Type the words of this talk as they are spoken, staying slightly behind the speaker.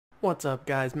What's up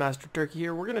guys, Master Turkey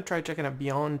here. We're going to try checking out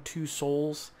Beyond Two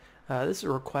Souls. This is a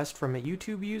request from a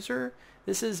YouTube user.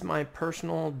 This is my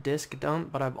personal disc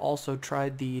dump, but I've also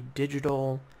tried the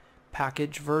digital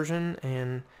package version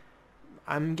and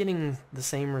I'm getting the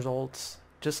same results.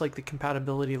 Just like the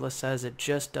compatibility list says, it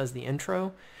just does the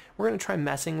intro. We're going to try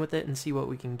messing with it and see what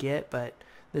we can get, but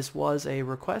this was a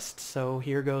request, so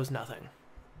here goes nothing.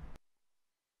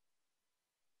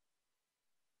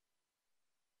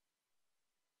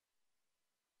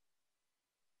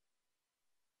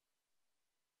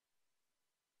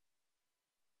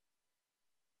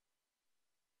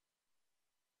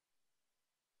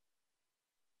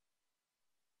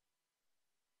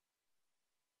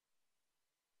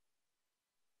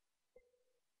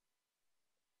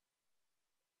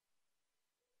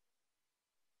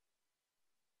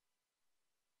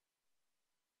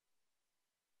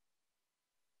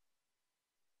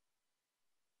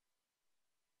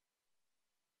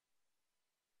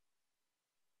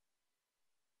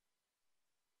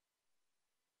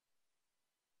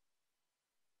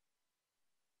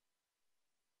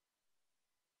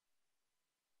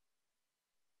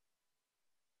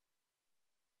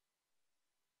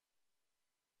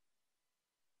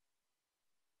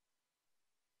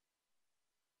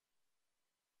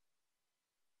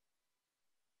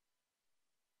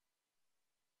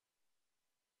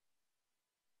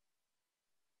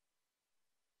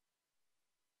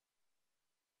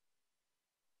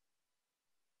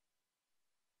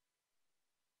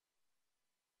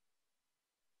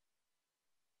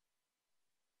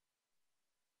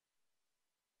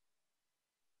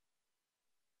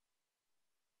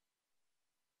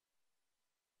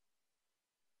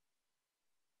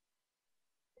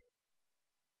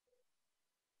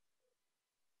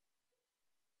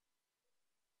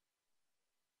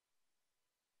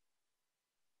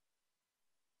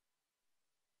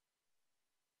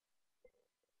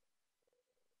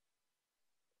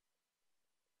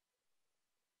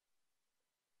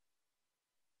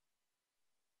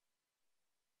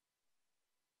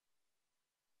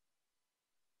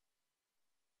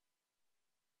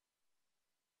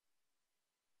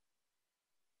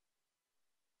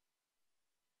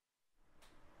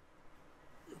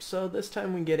 So this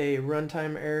time we get a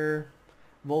runtime error.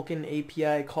 Vulkan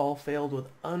API call failed with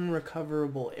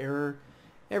unrecoverable error.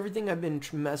 Everything I've been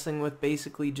messing with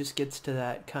basically just gets to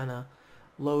that kind of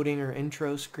loading or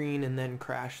intro screen and then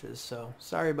crashes. So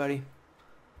sorry buddy.